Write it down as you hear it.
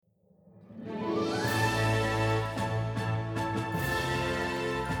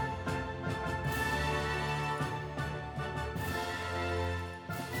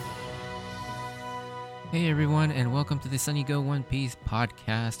Hey everyone, and welcome to the Sunny Go One Piece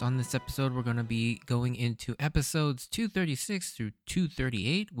podcast. On this episode, we're going to be going into episodes 236 through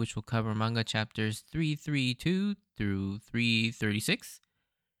 238, which will cover manga chapters 332 through 336.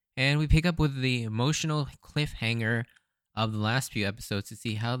 And we pick up with the emotional cliffhanger of the last few episodes to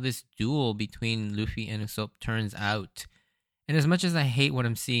see how this duel between Luffy and Usopp turns out. And as much as I hate what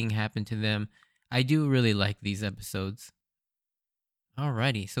I'm seeing happen to them, I do really like these episodes.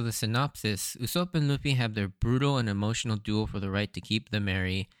 Alrighty, so the synopsis. Usopp and Luffy have their brutal and emotional duel for the right to keep the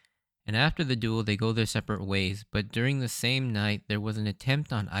merry, and after the duel they go their separate ways, but during the same night there was an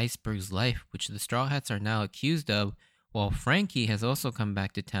attempt on Iceberg's life which the Straw Hats are now accused of, while Frankie has also come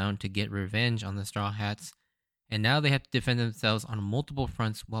back to town to get revenge on the Straw Hats, and now they have to defend themselves on multiple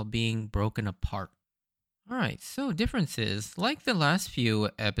fronts while being broken apart. Alright, so differences. Like the last few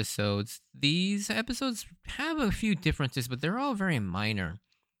episodes, these episodes have a few differences, but they're all very minor.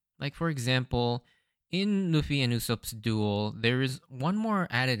 Like, for example, in Luffy and Usopp's duel, there is one more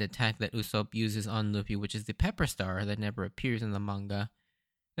added attack that Usopp uses on Luffy, which is the Pepper Star that never appears in the manga.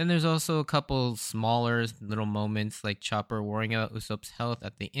 Then there's also a couple smaller little moments, like Chopper worrying about Usopp's health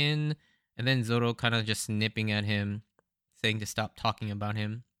at the inn, and then Zoro kind of just snipping at him, saying to stop talking about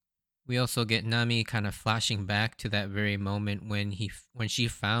him. We also get Nami kind of flashing back to that very moment when she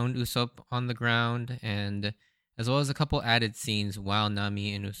found Usopp on the ground, and as well as a couple added scenes while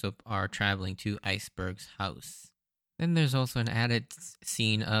Nami and Usopp are traveling to Iceberg's house. Then there's also an added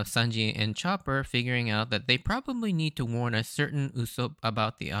scene of Sanji and Chopper figuring out that they probably need to warn a certain Usopp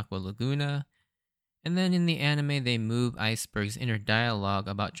about the Aqua Laguna. And then in the anime, they move Iceberg's inner dialogue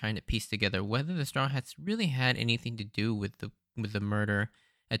about trying to piece together whether the Straw Hats really had anything to do with the murder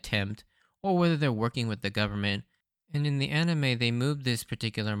attempt, or whether they're working with the government. And in the anime, they moved this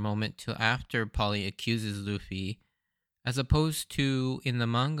particular moment to after Polly accuses Luffy, as opposed to in the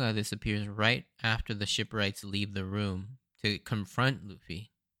manga, this appears right after the shipwrights leave the room to confront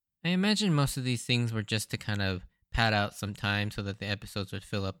Luffy. I imagine most of these things were just to kind of pad out some time so that the episodes would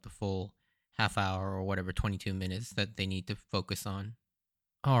fill up the full half hour or whatever 22 minutes that they need to focus on.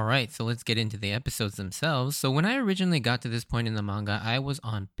 Alright, so let's get into the episodes themselves. So when I originally got to this point in the manga, I was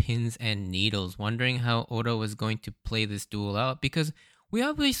on pins and needles, wondering how Oda was going to play this duel out, because we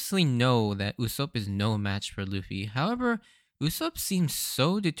obviously know that Usopp is no match for Luffy. However, Usopp seems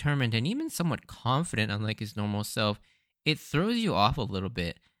so determined and even somewhat confident, unlike his normal self, it throws you off a little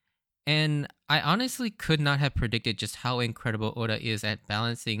bit. And I honestly could not have predicted just how incredible Oda is at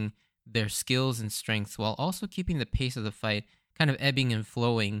balancing their skills and strengths while also keeping the pace of the fight kind of ebbing and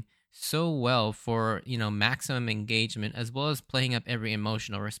flowing so well for, maximum engagement, as well as playing up every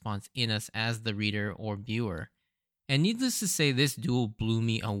emotional response in us as the reader or viewer. And needless to say, this duel blew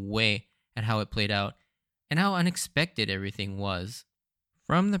me away at how it played out and how unexpected everything was.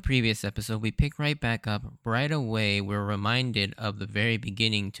 From the previous episode, we pick right back up. Right away, we're reminded of the very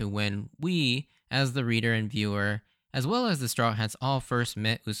beginning to when we, as the reader and viewer, as well as the Straw Hats, all first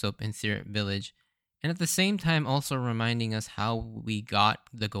met Usopp in Syrup Village, and at the same time also reminding us how we got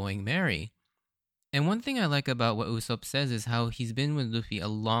the Going Merry. And one thing I like about what Usopp says is how he's been with Luffy a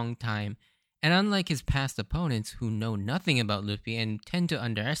long time, and unlike his past opponents who know nothing about Luffy and tend to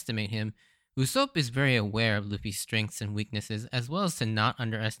underestimate him, Usopp is very aware of Luffy's strengths and weaknesses, as well as to not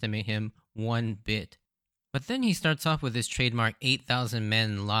underestimate him one bit. But then he starts off with his trademark 8,000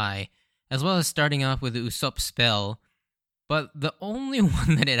 men lie, as well as starting off with the Usopp spell. But the only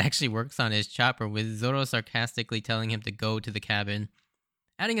one that it actually works on is Chopper, with Zoro sarcastically telling him to go to the cabin,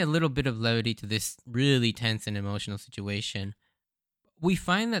 adding a little bit of levity to this really tense and emotional situation. We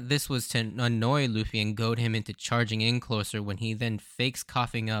find that this was to annoy Luffy and goad him into charging in closer when he then fakes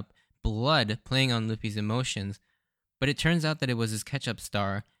coughing up blood, playing on Luffy's emotions. But it turns out that it was his ketchup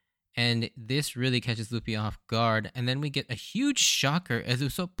star, and this really catches Luffy off guard, and then we get a huge shocker as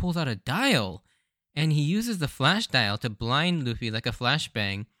Usopp pulls out a dial. And he uses the flash dial to blind Luffy like a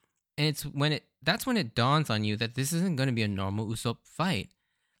flashbang. And that's when it dawns on you that this isn't going to be a normal Usopp fight.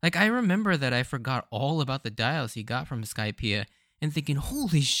 Like, I remember that I forgot all about the dials he got from Skypiea and thinking,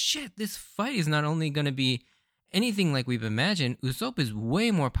 holy shit, this fight is not only going to be anything like we've imagined, Usopp is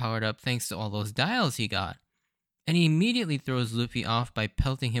way more powered up thanks to all those dials he got. And he immediately throws Luffy off by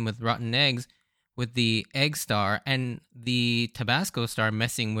pelting him with rotten eggs, with the Egg Star and the Tabasco Star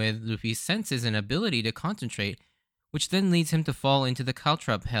messing with Luffy's senses and ability to concentrate, which then leads him to fall into the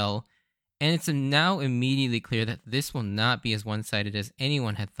Caltrop Hell. And it's now immediately clear that this will not be as one-sided as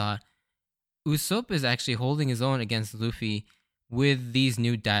anyone had thought. Usopp is actually holding his own against Luffy with these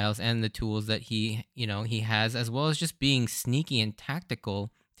new dials and the tools that he has, as well as just being sneaky and tactical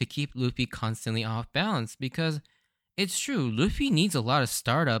to keep Luffy constantly off balance, because it's true, Luffy needs a lot of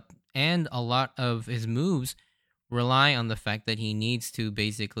startup and a lot of his moves rely on the fact that he needs to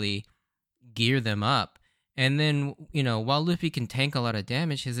basically gear them up. And then, while Luffy can tank a lot of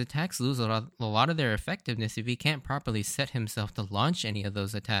damage, his attacks lose a lot of their effectiveness if he can't properly set himself to launch any of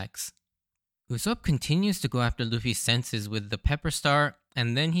those attacks. Usopp continues to go after Luffy's senses with the Pepper Star,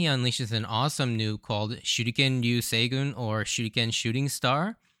 and then he unleashes an awesome nuke called Shuriken Ryu Seigun, or Shuriken Shooting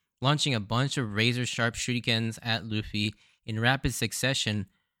Star, launching a bunch of razor-sharp shurikens at Luffy in rapid succession.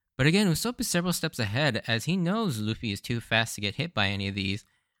 But again, Usopp is several steps ahead, as he knows Luffy is too fast to get hit by any of these,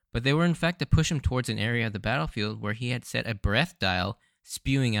 but they were in fact to push him towards an area of the battlefield where he had set a breath dial,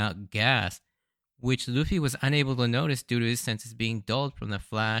 spewing out gas, which Luffy was unable to notice due to his senses being dulled from the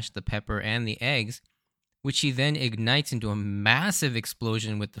flash, the pepper, and the eggs, which he then ignites into a massive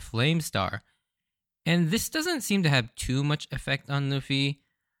explosion with the Flame Star. And this doesn't seem to have too much effect on Luffy.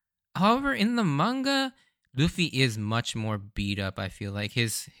 However, in the manga, Luffy is much more beat up, I feel like.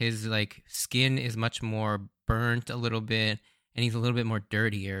 His skin is much more burnt a little bit, and he's a little bit more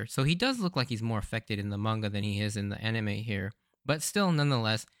dirtier. So he does look like he's more affected in the manga than he is in the anime here. But still,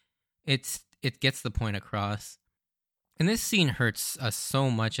 nonetheless, it gets the point across. And this scene hurts us so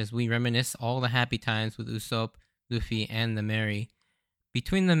much as we reminisce all the happy times with Usopp, Luffy, and the Mary.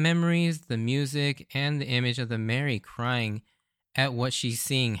 Between the memories, the music, and the image of the Mary crying at what she's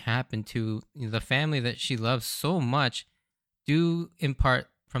seeing happen to the family that she loves so much, due in part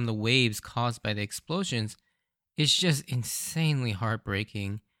from the waves caused by the explosions, is just insanely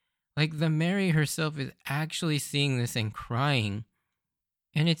heartbreaking. Like, the Mary herself is actually seeing this and crying.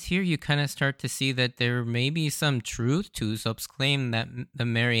 And it's here you kind of start to see that there may be some truth to Usopp's claim that the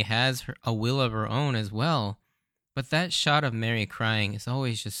Mary has a will of her own as well. But that shot of Mary crying is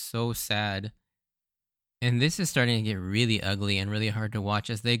always just so sad. And this is starting to get really ugly and really hard to watch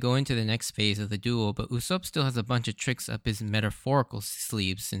as they go into the next phase of the duel, but Usopp still has a bunch of tricks up his metaphorical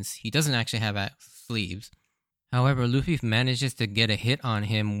sleeves since he doesn't actually have sleeves. However, Luffy manages to get a hit on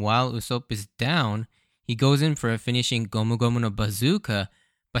him while Usopp is down. He goes in for a finishing Gomu Gomu no Bazooka,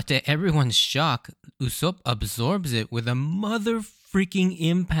 but to everyone's shock, Usopp absorbs it with a mother freaking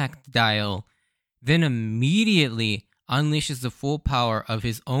impact dial, then immediately unleashes the full power of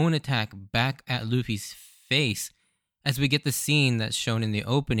his own attack back at Luffy's face as we get the scene that's shown in the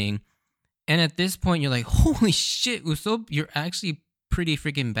opening. And at this point, you're like, holy shit, Usopp, you're actually pretty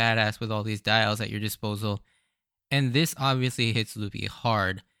freaking badass with all these dials at your disposal. And this obviously hits Luffy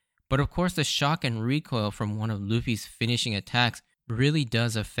hard. But of course, the shock and recoil from one of Luffy's finishing attacks really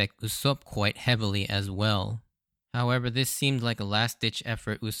does affect Usopp quite heavily as well. However, this seemed like a last-ditch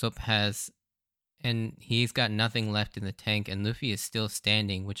effort Usopp has, and he's got nothing left in the tank, and Luffy is still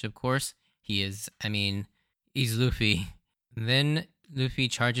standing, which of course he is. I mean, he's Luffy. Then Luffy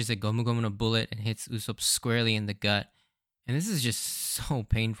charges a Gomu Gomu no bullet and hits Usopp squarely in the gut. And this is just so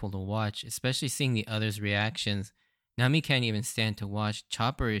painful to watch, especially seeing the others' reactions. Nami can't even stand to watch.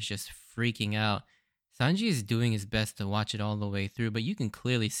 Chopper is just freaking out. Sanji is doing his best to watch it all the way through, but you can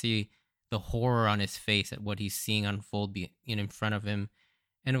clearly see the horror on his face at what he's seeing unfold in front of him.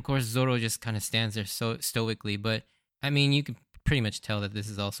 And of course, Zoro just kind of stands there so stoically, but I mean, you can pretty much tell that this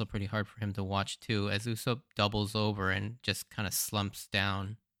is also pretty hard for him to watch too, as Usopp doubles over and just kind of slumps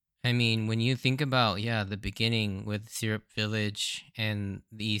down. I mean, when you think about, the beginning with Syrup Village and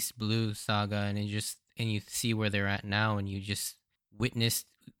the East Blue saga, and you see where they're at now, and you just witnessed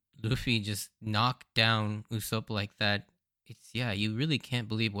Luffy just knock down Usopp like that, you really can't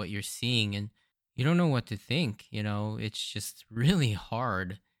believe what you're seeing, and you don't know what to think, it's just really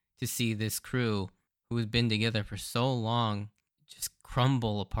hard to see this crew who has been together for so long just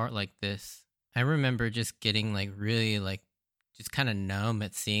crumble apart like this. I remember just getting really just kind of numb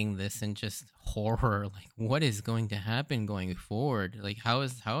at seeing this and just horror, what is going to happen going forward? How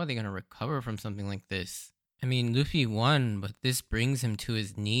are they going to recover from something like this? I mean, Luffy won, but this brings him to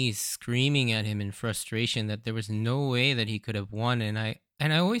his knees, screaming at him in frustration that there was no way that he could have won. And I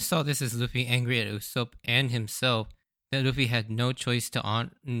always saw this as Luffy angry at Usopp and himself, that Luffy had no choice but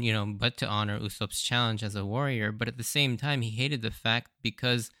to honor Usopp's challenge as a warrior. But at the same time, he hated the fact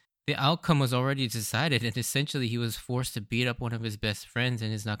because the outcome was already decided, and essentially he was forced to beat up one of his best friends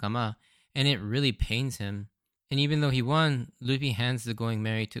and his nakama, and it really pains him. And even though he won, Luffy hands the Going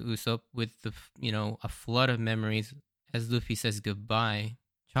Merry to Usopp with a flood of memories as Luffy says goodbye.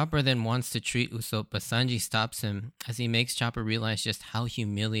 Chopper then wants to treat Usopp, but Sanji stops him as he makes Chopper realize just how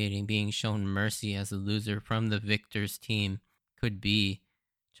humiliating being shown mercy as a loser from the victor's team could be.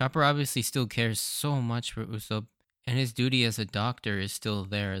 Chopper obviously still cares so much for Usopp, and his duty as a doctor is still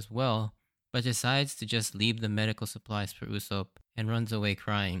there as well, but decides to just leave the medical supplies for Usopp and runs away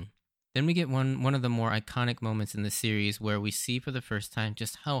crying. Then we get one of the more iconic moments in the series where we see for the first time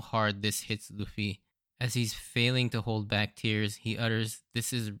just how hard this hits Luffy. As he's failing to hold back tears, he utters,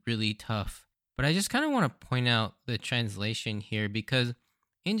 "This is really tough." But I just kind of want to point out the translation here because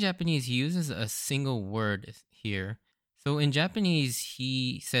in Japanese he uses a single word here. So in Japanese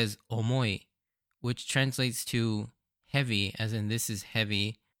he says omoi, which translates to heavy, as in this is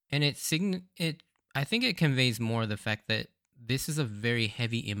heavy, and it I think it conveys more the fact that this is a very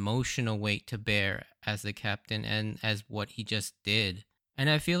heavy emotional weight to bear as the captain and as what he just did. And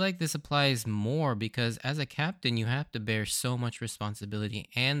I feel like this applies more because as a captain, you have to bear so much responsibility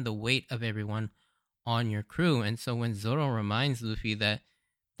and the weight of everyone on your crew. And so when Zoro reminds Luffy that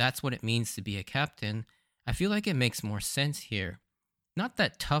that's what it means to be a captain, I feel like it makes more sense here. Not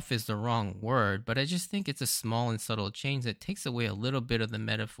that tough is the wrong word, but I just think it's a small and subtle change that takes away a little bit of the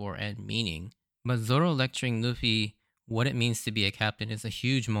metaphor and meaning. But Zoro lecturing Luffy what it means to be a captain is a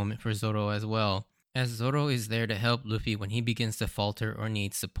huge moment for Zoro as well, as Zoro is there to help Luffy when he begins to falter or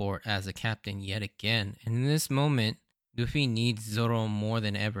needs support as a captain yet again. And in this moment, Luffy needs Zoro more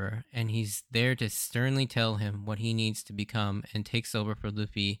than ever, and he's there to sternly tell him what he needs to become and takes over for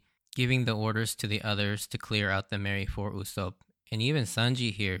Luffy, giving the orders to the others to clear out the Marineford Usopp. And even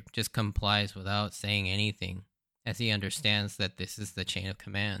Sanji here just complies without saying anything, as he understands that this is the chain of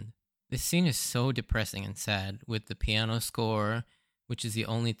command. This scene is so depressing and sad, with the piano score, which is the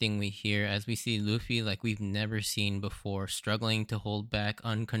only thing we hear, as we see Luffy like we've never seen before, struggling to hold back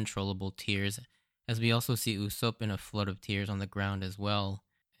uncontrollable tears, as we also see Usopp in a flood of tears on the ground as well.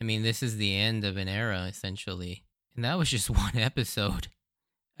 I mean, this is the end of an era, essentially. And that was just one episode.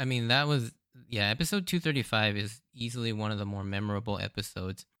 I mean, episode 235 is easily one of the more memorable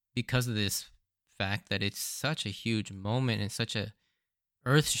episodes because of this fact that it's such a huge moment and such a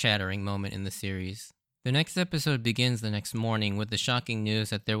earth-shattering moment in the series. The next episode begins the next morning with the shocking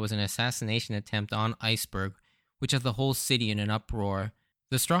news that there was an assassination attempt on Iceberg, which has the whole city in an uproar.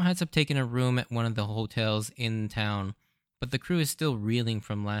 The Straw Hats have taken a room at one of the hotels in town, but the crew is still reeling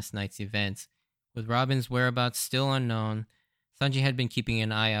from last night's events. With Robin's whereabouts still unknown, Sanji had been keeping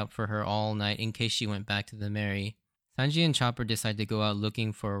an eye out for her all night in case she went back to the Mary. Sanji and Chopper decide to go out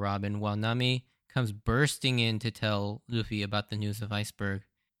looking for Robin, while Nami comes bursting in to tell Luffy about the news of Iceberg.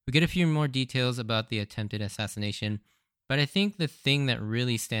 We get a few more details about the attempted assassination, but I think the thing that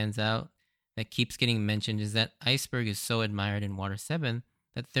really stands out that keeps getting mentioned is that Iceberg is so admired in Water 7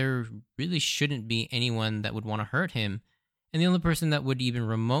 that there really shouldn't be anyone that would want to hurt him, and the only person that would even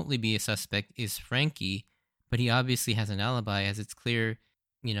remotely be a suspect is Frankie, but he obviously has an alibi, as it's clear,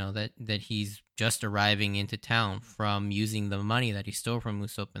 that he's just arriving into town from using the money that he stole from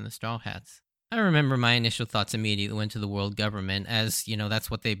Usopp and the Straw Hats. I remember my initial thoughts immediately went to the world government, as,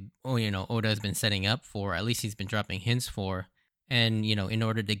 that's what Oda has been setting up for, at least he's been dropping hints for, and, in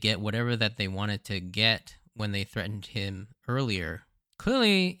order to get whatever that they wanted to get when they threatened him earlier.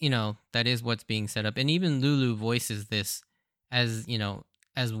 Clearly, that is what's being set up, and even Lulu voices this as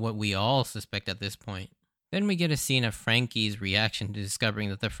what we all suspect at this point. Then we get a scene of Frankie's reaction to discovering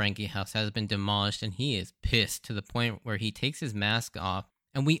that the Frankie house has been demolished, and he is pissed to the point where he takes his mask off,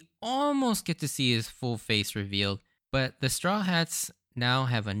 and we almost get to see his full face revealed. But the Straw Hats now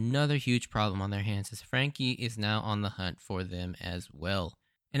have another huge problem on their hands, as Frankie is now on the hunt for them as well.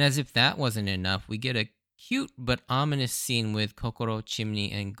 And as if that wasn't enough, we get a cute but ominous scene with Kokoro,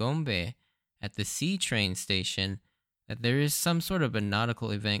 Chimney, and Gombe at the sea train station, that there is some sort of a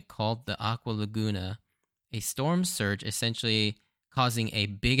nautical event called the Aqua Laguna, a storm surge essentially causing a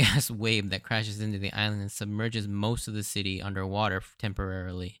big-ass wave that crashes into the island and submerges most of the city underwater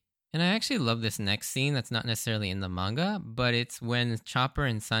temporarily. And I actually love this next scene that's not necessarily in the manga, but it's when Chopper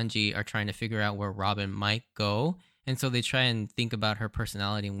and Sanji are trying to figure out where Robin might go, and so they try and think about her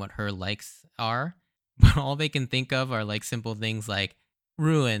personality and what her likes are, but all they can think of are like simple things like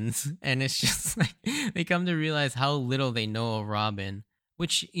ruins, and it's just like they come to realize how little they know of Robin,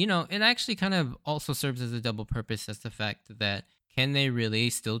 which, it actually kind of also serves as a double purpose, as the fact that can they really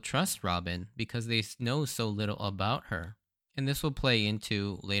still trust Robin because they know so little about her? And this will play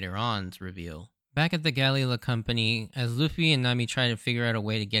into later on's reveal. Back at the Galila Company, as Luffy and Nami try to figure out a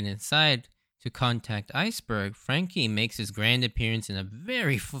way to get inside to contact Iceberg, Frankie makes his grand appearance in a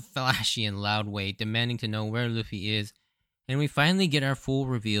very flashy and loud way, demanding to know where Luffy is. And we finally get our full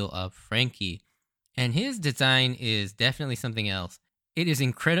reveal of Frankie. And his design is definitely something else. It is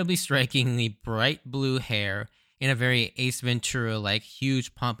incredibly strikingly bright blue hair in a very Ace Ventura-like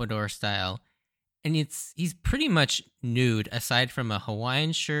huge pompadour style. And he's pretty much nude aside from a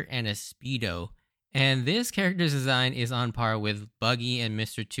Hawaiian shirt and a Speedo. And this character's design is on par with Buggy and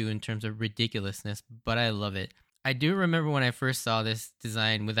Mr. 2 in terms of ridiculousness, but I love it. I do remember when I first saw this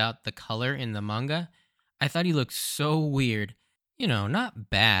design without the color in the manga, I thought he looked so weird.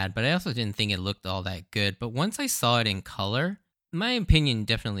 Not bad, but I also didn't think it looked all that good. But once I saw it in color, my opinion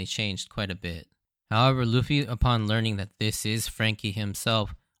definitely changed quite a bit. However, Luffy, upon learning that this is Frankie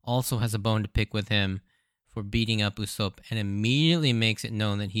himself, also has a bone to pick with him for beating up Usopp and immediately makes it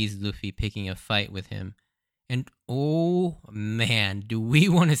known that he's Luffy picking a fight with him. And oh man, do we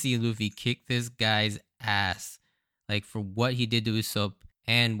want to see Luffy kick this guy's ass. Like for what he did to Usopp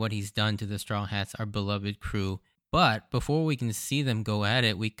and what he's done to the Straw Hats, our beloved crew. But before we can see them go at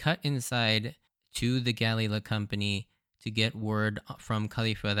it, we cut inside to the Galila Company to get word from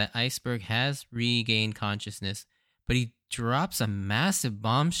Khalifa that Iceberg has regained consciousness, but he drops a massive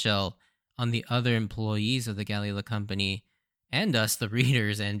bombshell on the other employees of the Galila Company and us, the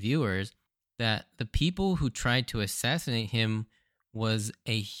readers and viewers, that the people who tried to assassinate him was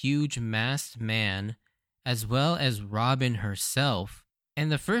a huge masked man, as well as Robin herself. And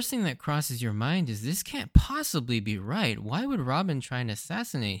the first thing that crosses your mind is this can't possibly be right. Why would Robin try and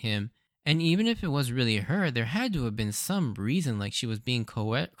assassinate him? And even if it was really her, there had to have been some reason, like she was being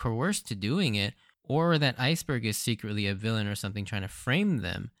coerced to doing it, or that Iceberg is secretly a villain or something trying to frame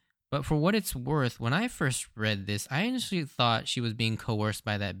them. But for what it's worth, when I first read this, I initially thought she was being coerced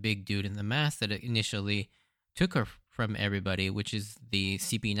by that big dude in the mask that initially took her from everybody, which is the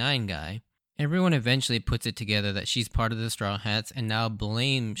CP9 guy. Everyone eventually puts it together that she's part of the Straw Hats, and now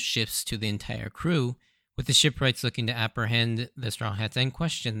blame shifts to the entire crew, with the shipwrights looking to apprehend the Straw Hats and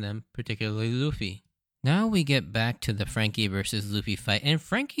question them, particularly Luffy. Now we get back to the Frankie versus Luffy fight, and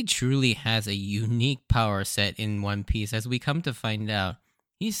Frankie truly has a unique power set in One Piece, as we come to find out.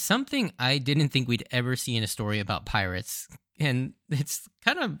 He's something I didn't think we'd ever see in a story about pirates, and it's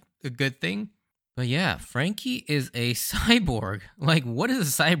kind of a good thing. But yeah, Frankie is a cyborg. Like, what is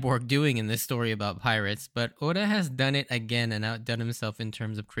a cyborg doing in this story about pirates? But Oda has done it again and outdone himself in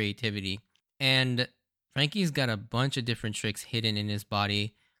terms of creativity. And Frankie's got a bunch of different tricks hidden in his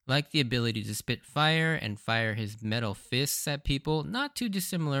body, like the ability to spit fire and fire his metal fists at people, not too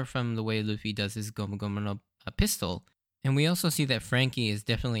dissimilar from the way Luffy does his Gomu Gomu no pistol. And we also see that Frankie is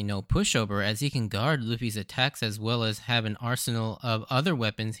definitely no pushover, as he can guard Luffy's attacks as well as have an arsenal of other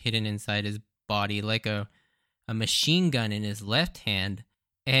weapons hidden inside his body, like a machine gun in his left hand.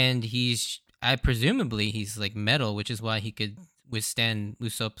 And presumably he's like metal, which is why he could withstand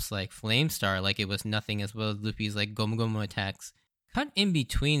Usopp's like flame star like it was nothing, as well as Luffy's like Gomu Gomu attacks. Cut in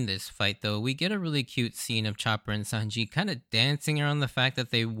between this fight though, we get a really cute scene of Chopper and Sanji kind of dancing around the fact that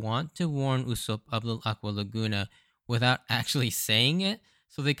they want to warn Usopp of the Aqua Laguna without actually saying it.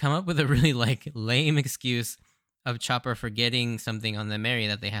 So they come up with a really like lame excuse of Chopper forgetting something on the Mary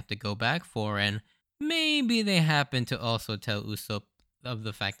that they have to go back for, and maybe they happen to also tell Usopp of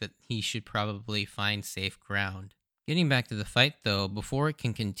the fact that he should probably find safe ground. Getting back to the fight though, before it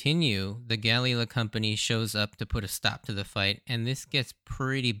can continue, the Galila Company shows up to put a stop to the fight, and this gets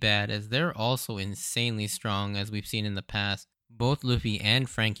pretty bad as they're also insanely strong, as we've seen in the past. Both Luffy and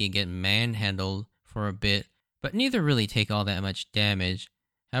Frankie get manhandled for a bit, but neither really take all that much damage.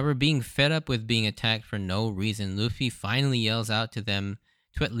 However, being fed up with being attacked for no reason, Luffy finally yells out to them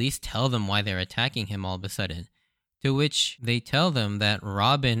to at least tell them why they're attacking him all of a sudden. To which they tell them that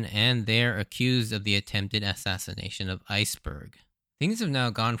Robin and they're accused of the attempted assassination of Iceberg. Things have now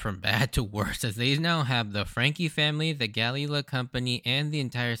gone from bad to worse, as they now have the Frankie family, the Galila Company, and the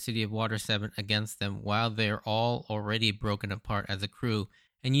entire city of Water 7 against them, while they're all already broken apart as a crew.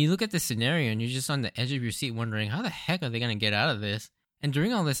 And you look at the scenario and you're just on the edge of your seat wondering, how the heck are they going to get out of this? And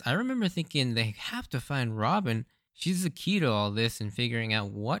during all this, I remember thinking they have to find Robin. She's the key to all this and figuring out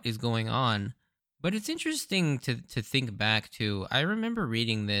what is going on. But it's interesting to think back to. I remember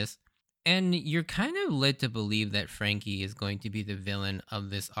reading this, and you're kind of led to believe that Frankie is going to be the villain of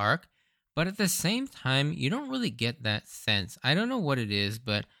this arc. But at the same time, you don't really get that sense. I don't know what it is,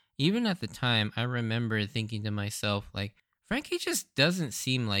 but even at the time, I remember thinking to myself, like, Frankie just doesn't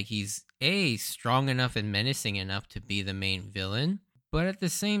seem like he's, A, strong enough and menacing enough to be the main villain. But at the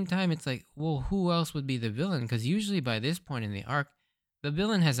same time, it's like, well, who else would be the villain? Because usually by this point in the arc, the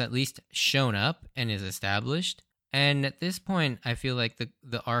villain has at least shown up and is established. And at this point, I feel like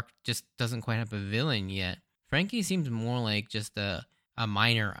the arc just doesn't quite have a villain yet. Frankie seems more like just a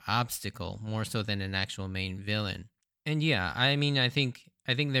minor obstacle, more so than an actual main villain. And yeah, I mean, I think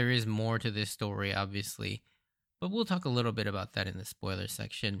there is more to this story, obviously. But we'll talk a little bit about that in the spoiler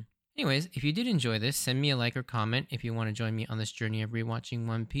section. Anyways, if you did enjoy this, send me a like or comment. If you want to join me on this journey of rewatching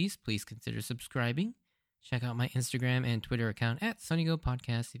One Piece, please consider subscribing. Check out my Instagram and Twitter account at SunnyGo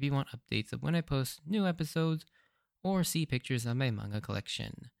Podcast if you want updates of when I post new episodes or see pictures of my manga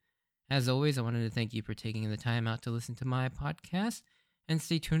collection. As always, I wanted to thank you for taking the time out to listen to my podcast, and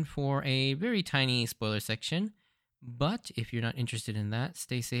stay tuned for a very tiny spoiler section. But if you're not interested in that,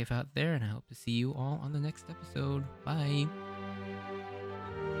 stay safe out there, and I hope to see you all on the next episode. Bye.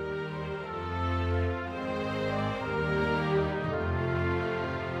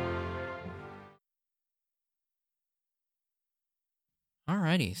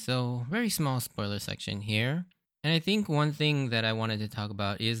 Alrighty, so very small spoiler section here. And I think one thing that I wanted to talk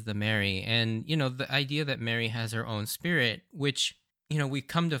about is the Mary, and the idea that Mary has her own spirit, which we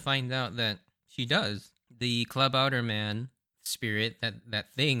come to find out that she does. The Club Outer Man spirit,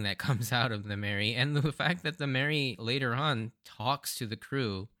 that thing that comes out of the Mary, and the fact that the Mary later on talks to the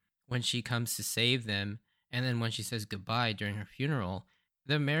crew when she comes to save them, and then when she says goodbye during her funeral,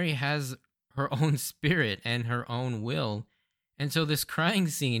 the Mary has her own spirit and her own will. And so this crying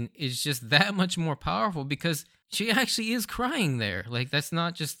scene is just that much more powerful because she actually is crying there. Like, that's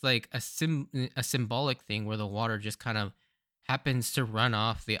not just like a symbolic thing where the water just kind of happens to run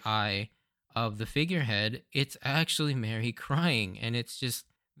off the eye of the figurehead. It's actually Mary crying, and it's just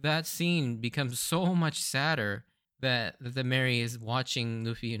that scene becomes so much sadder that the Mary is watching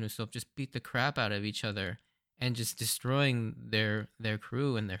Luffy and Usopp just beat the crap out of each other and just destroying their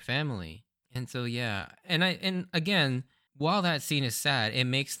crew and their family. And so yeah, and again, while that scene is sad, it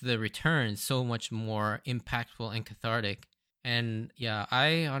makes the return so much more impactful and cathartic. And yeah,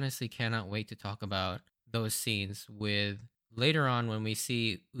 I honestly cannot wait to talk about those scenes with later on when we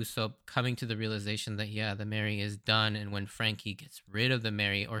see Usopp coming to the realization that, yeah, the Mary is done, and when Frankie gets rid of the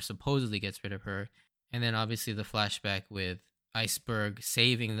Mary, or supposedly gets rid of her. And then obviously the flashback with Iceberg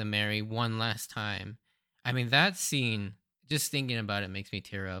saving the Mary one last time. I mean, that scene, just thinking about it makes me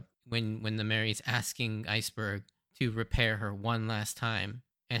tear up. When the Mary's asking Iceberg to repair her one last time,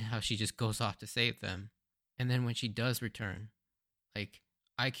 and how she just goes off to save them. And then when she does return, like,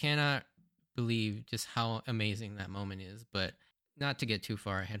 I cannot believe just how amazing that moment is. But not to get too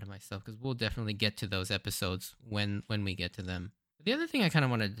far ahead of myself, because we'll definitely get to those episodes when we get to them. The other thing I kind of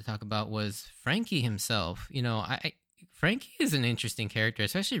wanted to talk about was Frankie himself. Frankie is an interesting character,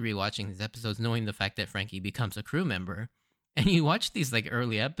 especially rewatching these episodes, knowing the fact that Frankie becomes a crew member. And you watch these like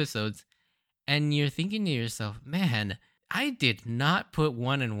early episodes, and you're thinking to yourself, man, I did not put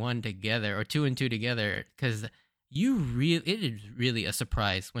one and one together, or two and two together, because it is really a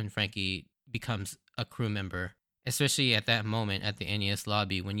surprise when Frankie becomes a crew member, especially at that moment at the NES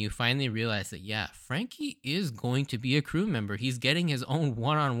lobby when you finally realize that, yeah, Frankie is going to be a crew member. He's getting his own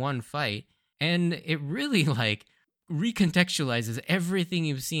one-on-one fight, and it really like recontextualizes everything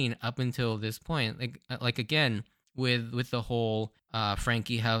you've seen up until this point. Like again, with the whole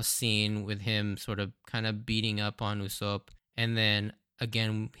Frankie house scene, with him sort of kind of beating up on Usopp, and then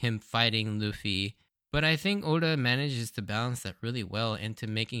again him fighting Luffy. But I think Oda manages to balance that really well into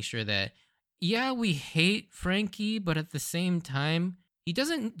making sure that, yeah, we hate Frankie, but at the same time, he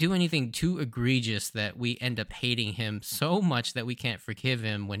doesn't do anything too egregious that we end up hating him so much that we can't forgive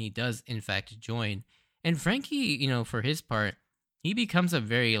him when he does in fact join. And Frankie, for his part, he becomes a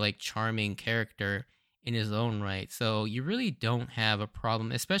very like charming character in his own right. So you really don't have a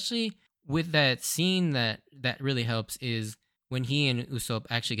problem, especially with that scene that really helps is when he and Usopp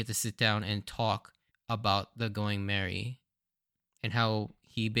actually get to sit down and talk about the Going Merry and how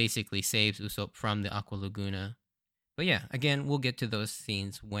he basically saves Usopp from the Aqua Laguna. But yeah, again, we'll get to those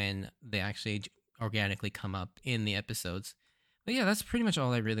scenes when they actually organically come up in the episodes. But yeah, that's pretty much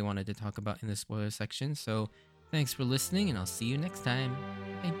all I really wanted to talk about in the spoiler section. So thanks for listening, and I'll see you next time.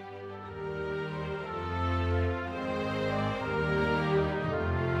 Bye.